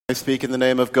I speak in the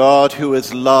name of God, who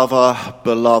is lover,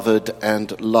 beloved,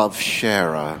 and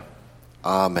love-sharer.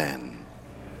 Amen.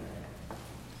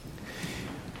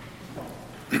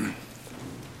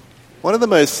 One of the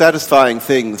most satisfying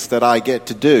things that I get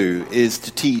to do is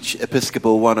to teach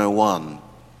Episcopal 101.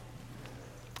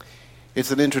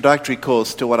 It's an introductory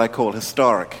course to what I call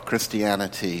historic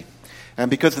Christianity. And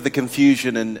because of the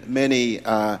confusion in many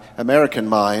American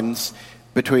minds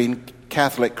between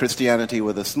Catholic Christianity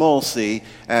with a small c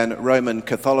and Roman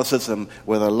Catholicism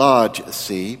with a large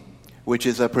C, which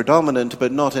is a predominant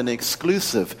but not an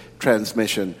exclusive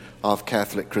transmission of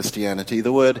Catholic Christianity,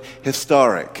 the word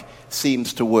historic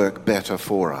seems to work better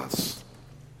for us.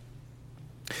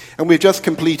 And we've just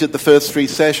completed the first 3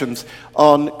 sessions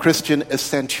on Christian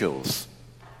essentials,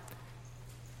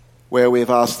 where we've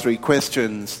asked 3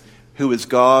 questions: who is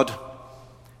God,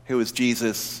 who is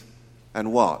Jesus,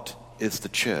 and what is the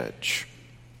church?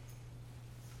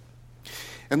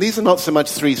 And these are not so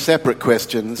much 3 separate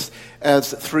questions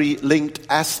as 3 linked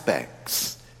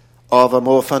aspects of a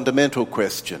more fundamental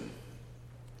question.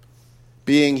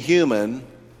 Being human,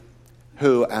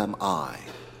 who am I?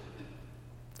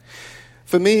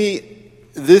 For me,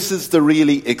 this is the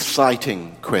really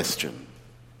exciting question.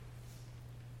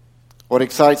 What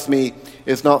excites me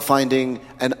is not finding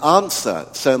an answer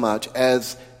so much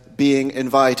as being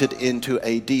invited into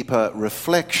a deeper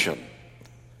reflection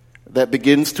that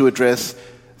begins to address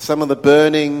some of the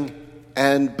burning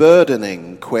and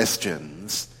burdening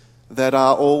questions that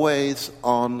are always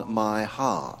on my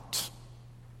heart.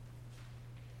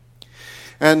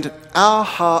 And our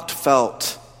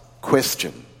heartfelt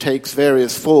question takes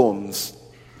various forms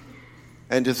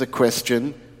and is a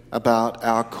question about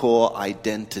our core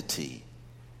identity.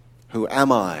 Who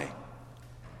am I?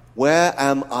 Where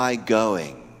am I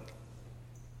going?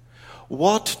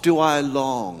 What do I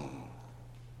long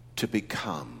to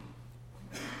become?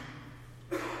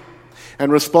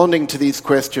 And responding to these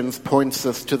questions points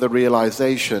us to the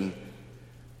realization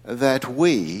that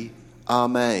we are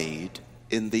made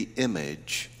in the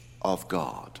image of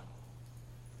God.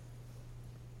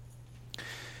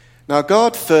 Now,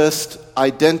 God first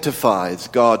identifies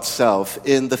God's self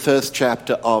in the first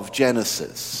chapter of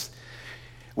Genesis,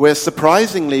 where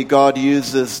surprisingly God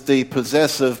uses the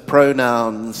possessive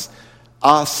pronouns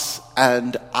us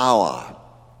and our,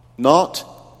 not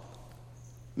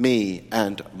me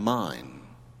and mine.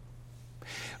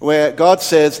 Where God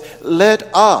says,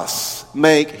 let us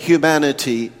make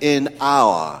humanity in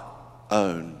our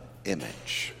own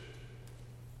image.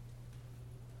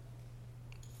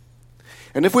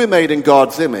 And if we're made in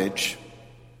God's image,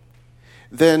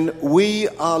 then we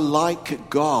are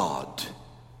like God.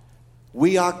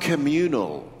 We are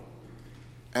communal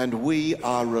and we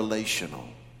are relational.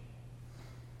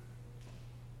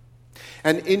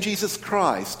 And in Jesus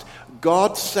Christ,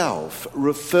 God's self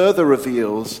further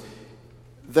reveals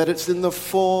that it's in the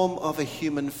form of a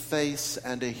human face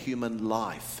and a human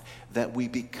life that we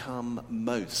become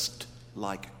most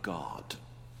like God.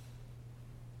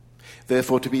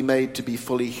 Therefore, to be made to be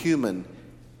fully human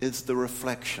is the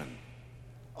reflection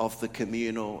of the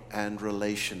communal and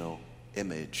relational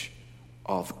image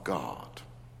of God.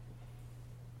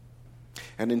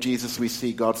 And in Jesus we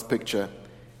see God's picture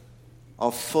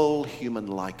of full human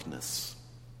likeness,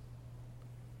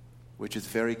 which is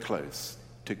very close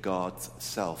to God's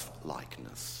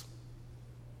self-likeness.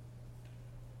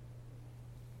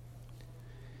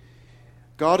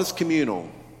 God is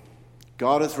communal.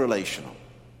 God is relational.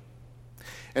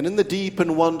 And in the deep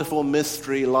and wonderful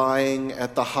mystery lying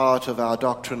at the heart of our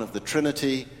doctrine of the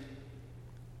Trinity,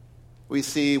 we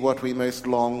see what we most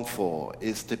long for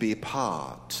is to be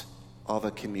part of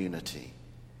a community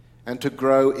and to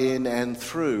grow in and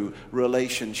through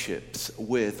relationships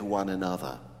with one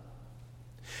another.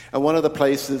 And one of the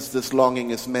places this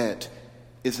longing is met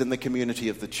is in the community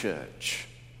of the church.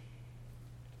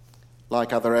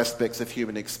 Like other aspects of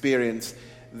human experience,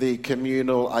 the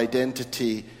communal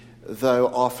identity, though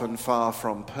often far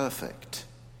from perfect,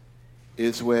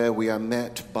 is where we are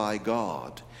met by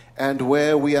God and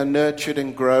where we are nurtured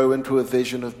and grow into a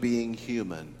vision of being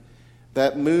human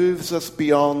that moves us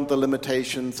beyond the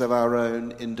limitations of our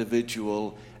own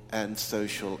individual and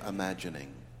social imagining.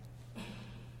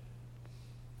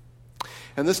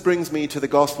 And this brings me to the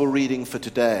gospel reading for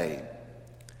today.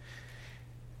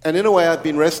 And in a way, I've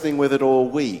been wrestling with it all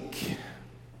week.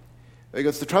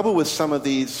 Because the trouble with some of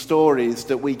these stories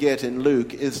that we get in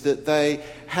Luke is that they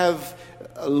have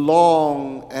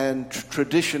long and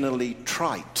traditionally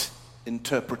trite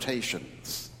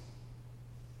interpretations.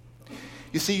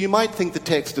 You see, you might think the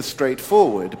text is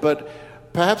straightforward, but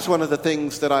perhaps one of the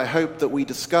things that I hope that we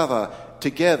discover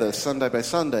together Sunday by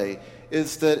Sunday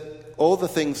is that all the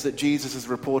things that Jesus is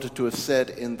reported to have said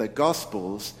in the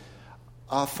Gospels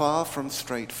are far from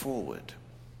straightforward.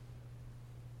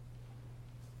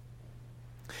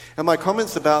 And my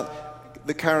comments about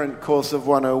the current course of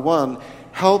 101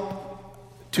 help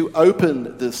to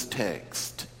open this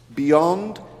text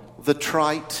beyond the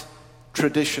trite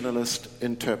traditionalist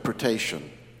interpretation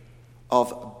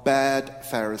of bad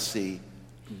Pharisee,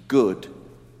 good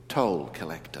toll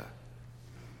collector.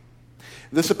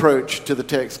 This approach to the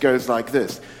text goes like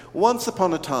this. Once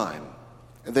upon a time,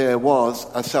 there was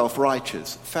a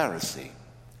self-righteous Pharisee,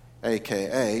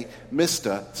 aka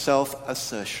Mr.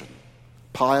 Self-Assertion,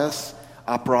 pious,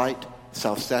 upright,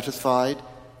 self-satisfied,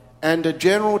 and a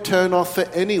general turn-off for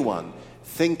anyone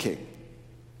thinking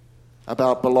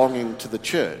about belonging to the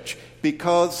church,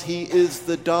 because he is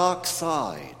the dark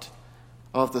side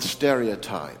of the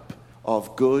stereotype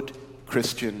of good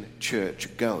Christian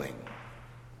church going.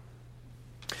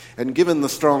 And given the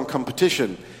strong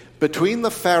competition between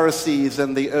the Pharisees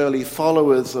and the early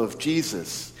followers of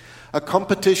Jesus, a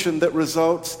competition that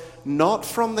results not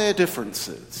from their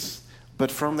differences, but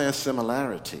from their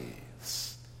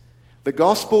similarities, the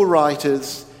gospel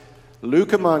writers,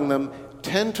 Luke among them,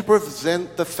 tend to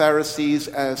present the Pharisees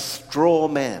as straw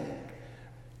men.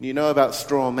 You know about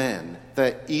straw men,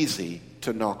 they're easy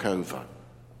to knock over.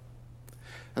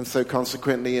 And so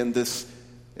consequently, in this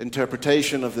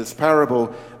interpretation of this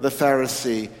parable, the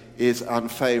Pharisee is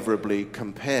unfavorably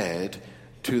compared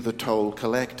to the toll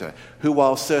collector, who,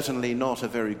 while certainly not a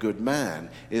very good man,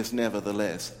 is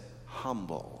nevertheless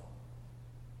humble.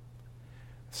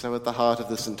 So at the heart of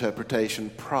this interpretation,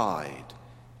 pride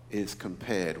is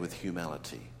compared with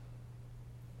humility.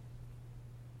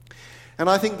 And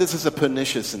I think this is a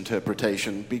pernicious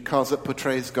interpretation because it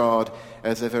portrays God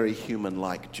as a very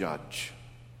human-like judge,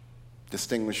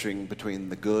 distinguishing between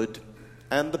the good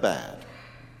and the bad,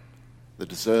 the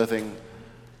deserving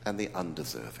and the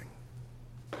undeserving.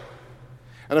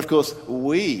 And of course,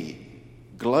 we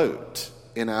gloat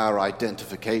in our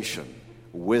identification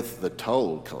with the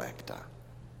toll collector.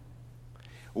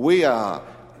 We are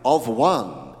of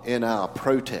one in our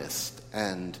protest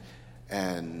and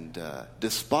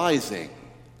despising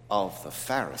of the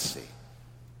Pharisee.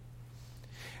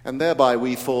 And thereby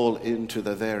we fall into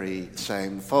the very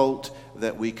same fault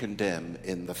that we condemn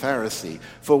in the Pharisee.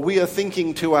 For we are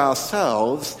thinking to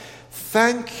ourselves,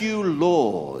 thank you,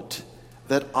 Lord,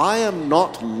 that I am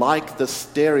not like the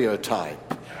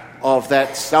stereotype of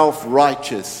that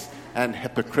self-righteous and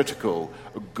hypocritical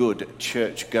good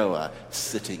churchgoer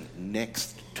sitting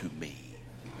next to me.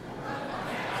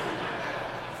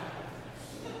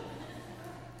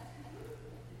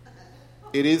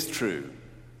 It is true.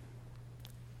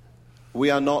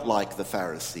 We are not like the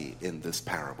Pharisee in this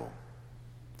parable.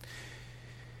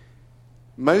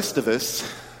 Most of us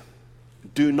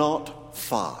do not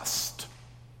fast.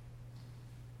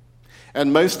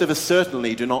 And most of us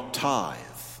certainly do not tithe.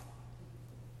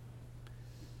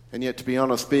 And yet, to be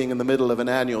honest, being in the middle of an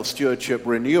annual stewardship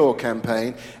renewal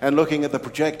campaign and looking at the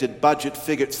projected budget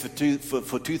figures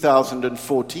for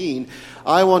 2014,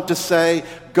 I want to say,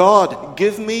 God,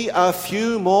 give me a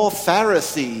few more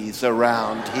Pharisees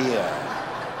around here.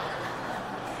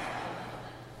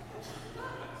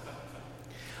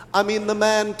 I mean, the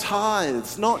man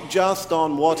tithes not just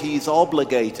on what he's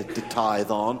obligated to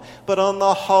tithe on, but on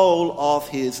the whole of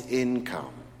his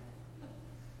income.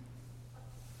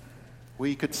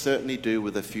 We could certainly do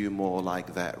with a few more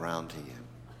like that round here.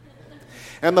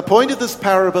 And the point of this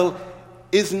parable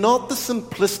is not the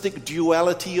simplistic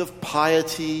duality of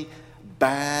piety,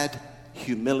 bad,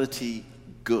 humility,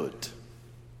 good.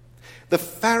 The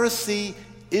Pharisee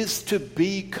is to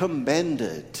be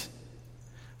commended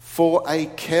for a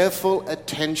careful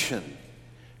attention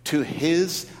to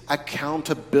his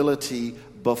accountability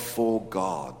before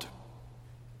God.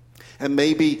 And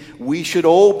maybe we should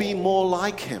all be more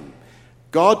like him.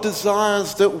 God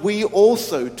desires that we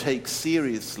also take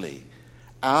seriously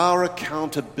our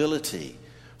accountability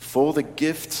for the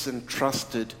gifts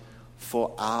entrusted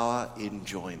for our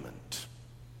enjoyment.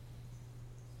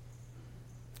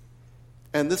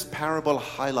 And this parable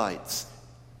highlights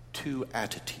two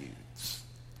attitudes.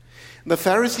 The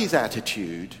Pharisee's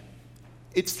attitude,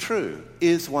 it's true,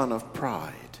 is one of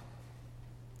pride.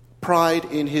 Pride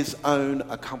in his own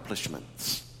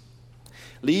accomplishments,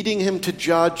 leading him to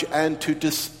judge and to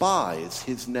despise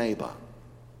his neighbor.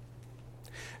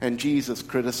 And Jesus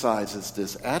criticizes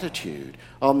this attitude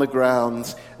on the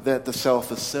grounds that the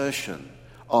self-assertion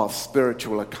of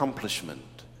spiritual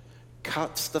accomplishment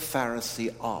cuts the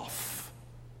Pharisee off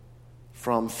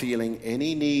from feeling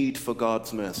any need for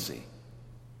God's mercy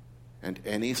and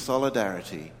any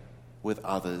solidarity with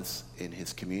others in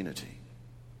his community.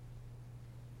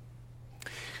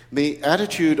 The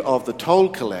attitude of the toll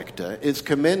collector is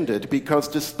commended because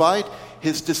despite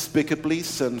his despicably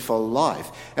sinful life,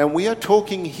 and we are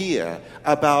talking here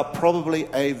about probably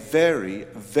a very,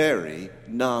 very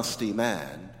nasty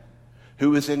man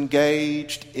who is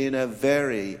engaged in a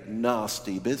very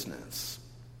nasty business.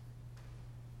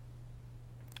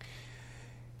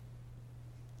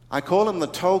 I call him the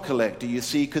toll collector, you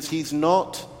see, because he's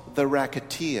not the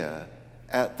racketeer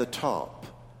at the top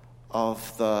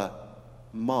of the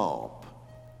mob.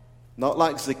 Not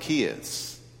like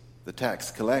Zacchaeus, the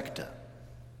tax collector.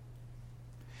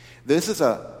 This is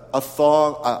a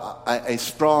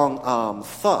strong-armed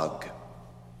thug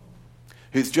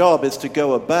whose job is to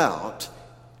go about,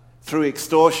 through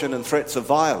extortion and threats of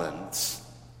violence,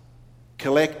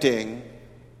 collecting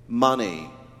money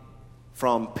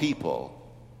from people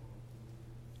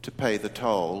to pay the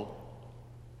toll,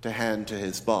 to hand to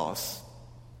his boss,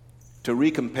 to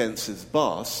recompense his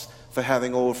boss for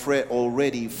having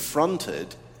already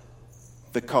fronted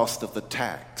the cost of the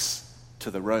tax to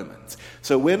the Romans.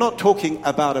 So we're not talking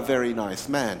about a very nice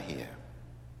man here.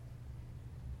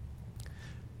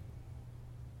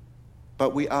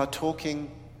 But we are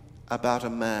talking about a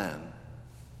man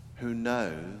who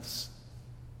knows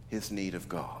his need of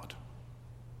God.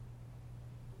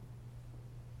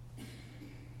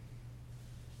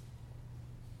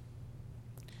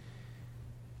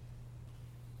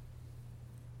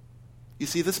 You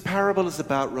see, this parable is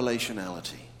about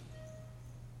relationality.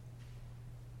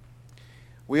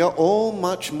 We are all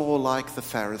much more like the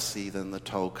Pharisee than the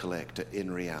toll collector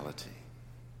in reality.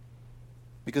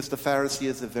 Because the Pharisee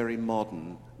is a very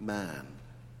modern man,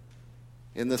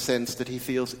 in the sense that he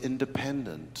feels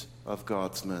independent of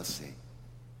God's mercy.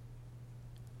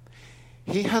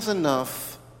 He has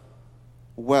enough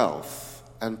wealth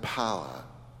and power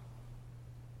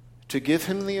to give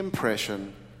him the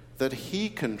impression that he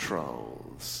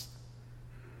controls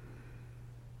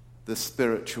the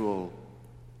spiritual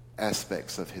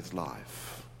aspects of his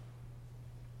life.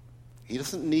 He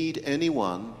doesn't need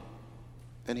anyone,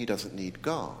 and he doesn't need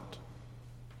God.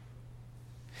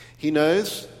 He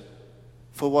knows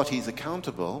for what he's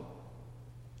accountable,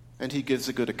 and he gives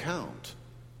a good account.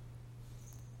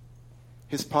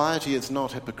 His piety is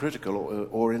not hypocritical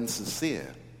or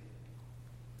insincere.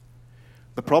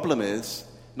 The problem is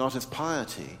not his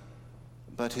piety,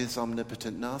 but his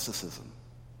omnipotent narcissism.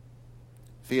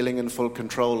 Feeling in full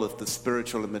control of the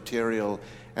spiritual and material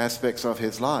aspects of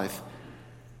his life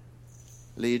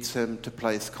leads him to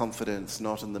place confidence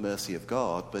not in the mercy of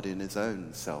God, but in his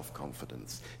own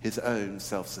self-confidence, his own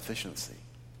self-sufficiency.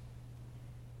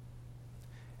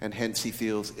 And hence he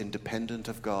feels independent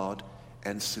of God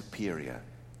and superior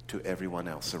to everyone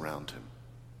else around him.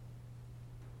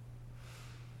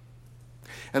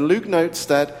 And Luke notes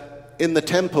that in the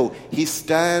temple, he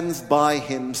stands by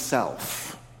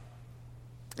himself.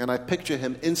 And I picture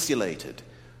him insulated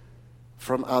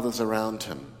from others around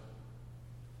him.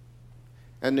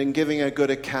 And in giving a good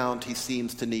account, he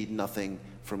seems to need nothing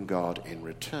from God in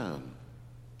return.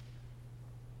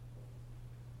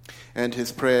 And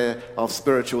his prayer of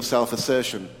spiritual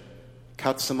self-assertion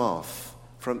cuts him off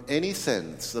from any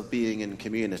sense of being in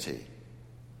community,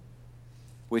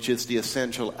 which is the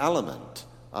essential element,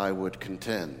 I would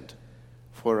contend,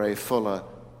 for a fuller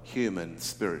human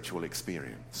spiritual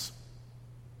experience.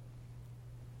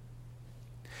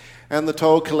 And the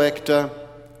toll collector,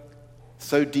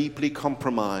 so deeply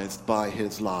compromised by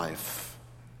his life,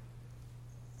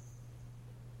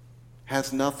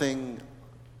 has nothing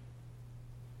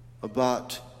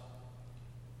but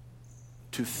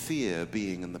to fear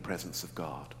being in the presence of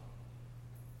God.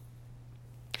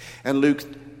 And Luke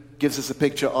gives us a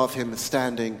picture of him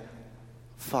standing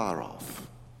far off,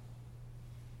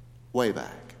 way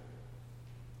back.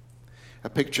 A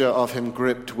picture of him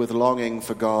gripped with longing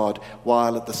for God,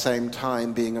 while at the same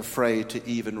time being afraid to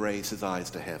even raise his eyes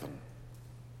to heaven.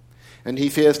 And he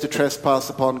fears to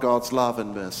trespass upon God's love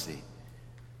and mercy.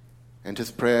 And his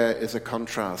prayer is a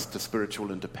contrast to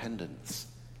spiritual independence.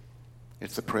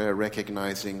 It's a prayer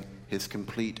recognizing his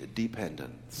complete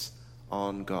dependence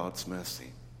on God's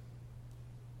mercy.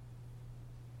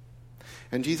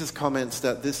 And Jesus comments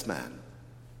that this man,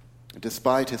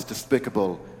 despite his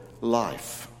despicable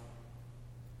life,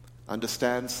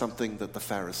 understands something that the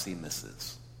Pharisee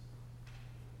misses.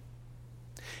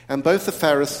 And both the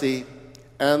Pharisee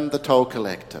and the toll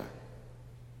collector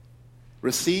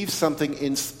receive something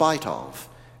in spite of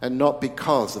and not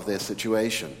because of their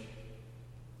situation.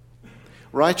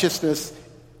 Righteousness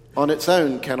on its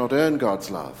own cannot earn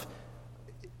God's love,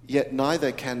 yet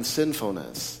neither can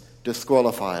sinfulness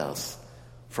disqualify us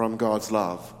from God's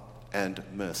love and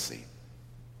mercy.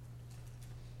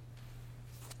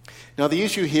 Now, the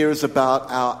issue here is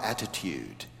about our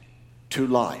attitude to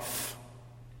life.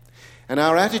 And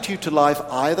our attitude to life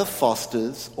either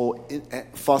fosters or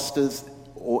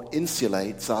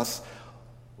insulates us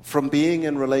from being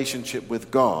in relationship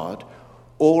with God,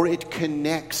 or it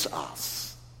connects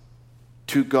us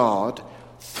to God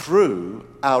through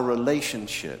our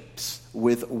relationships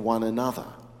with one another.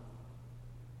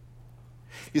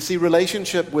 You see,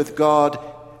 relationship with God,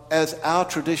 as our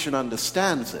tradition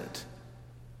understands it,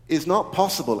 is not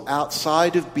possible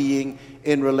outside of being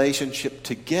in relationship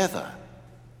together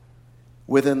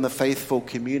within the faithful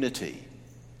community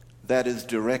that is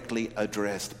directly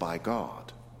addressed by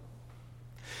God.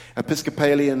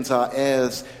 Episcopalians are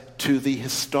heirs to the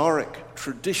historic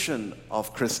tradition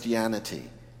of Christianity,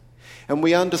 and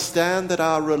we understand that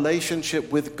our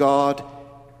relationship with God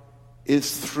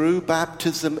is through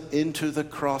baptism into the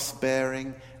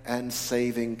cross-bearing and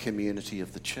saving community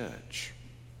of the church.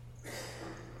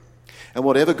 And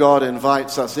whatever God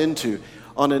invites us into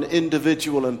on an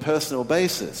individual and personal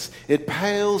basis, it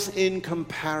pales in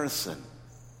comparison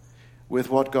with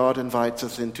what God invites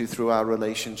us into through our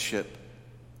relationship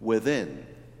within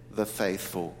the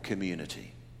faithful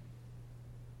community.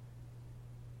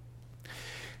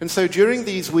 And so during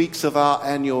these weeks of our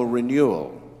annual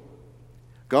renewal,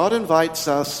 God invites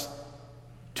us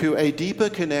to a deeper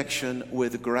connection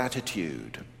with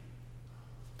gratitude.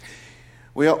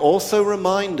 We are also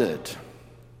reminded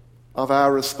of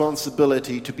our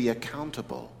responsibility to be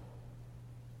accountable.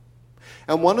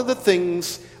 And one of the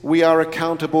things we are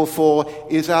accountable for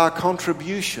is our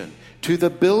contribution to the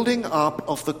building up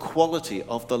of the quality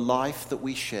of the life that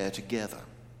we share together.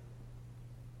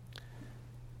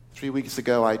 3 weeks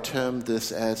ago, I termed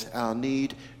this as our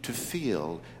need to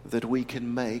feel that we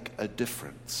can make a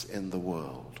difference in the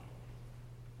world.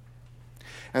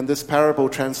 And this parable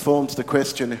transforms the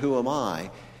question, who am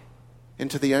I,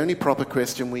 into the only proper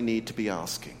question we need to be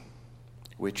asking,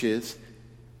 which is,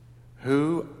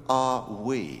 who are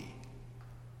we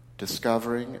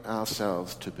discovering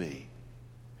ourselves to be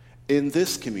in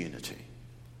this community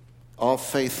of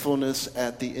faithfulness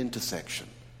at the intersection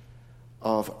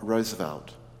of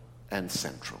Roosevelt and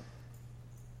Central?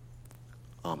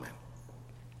 Amen.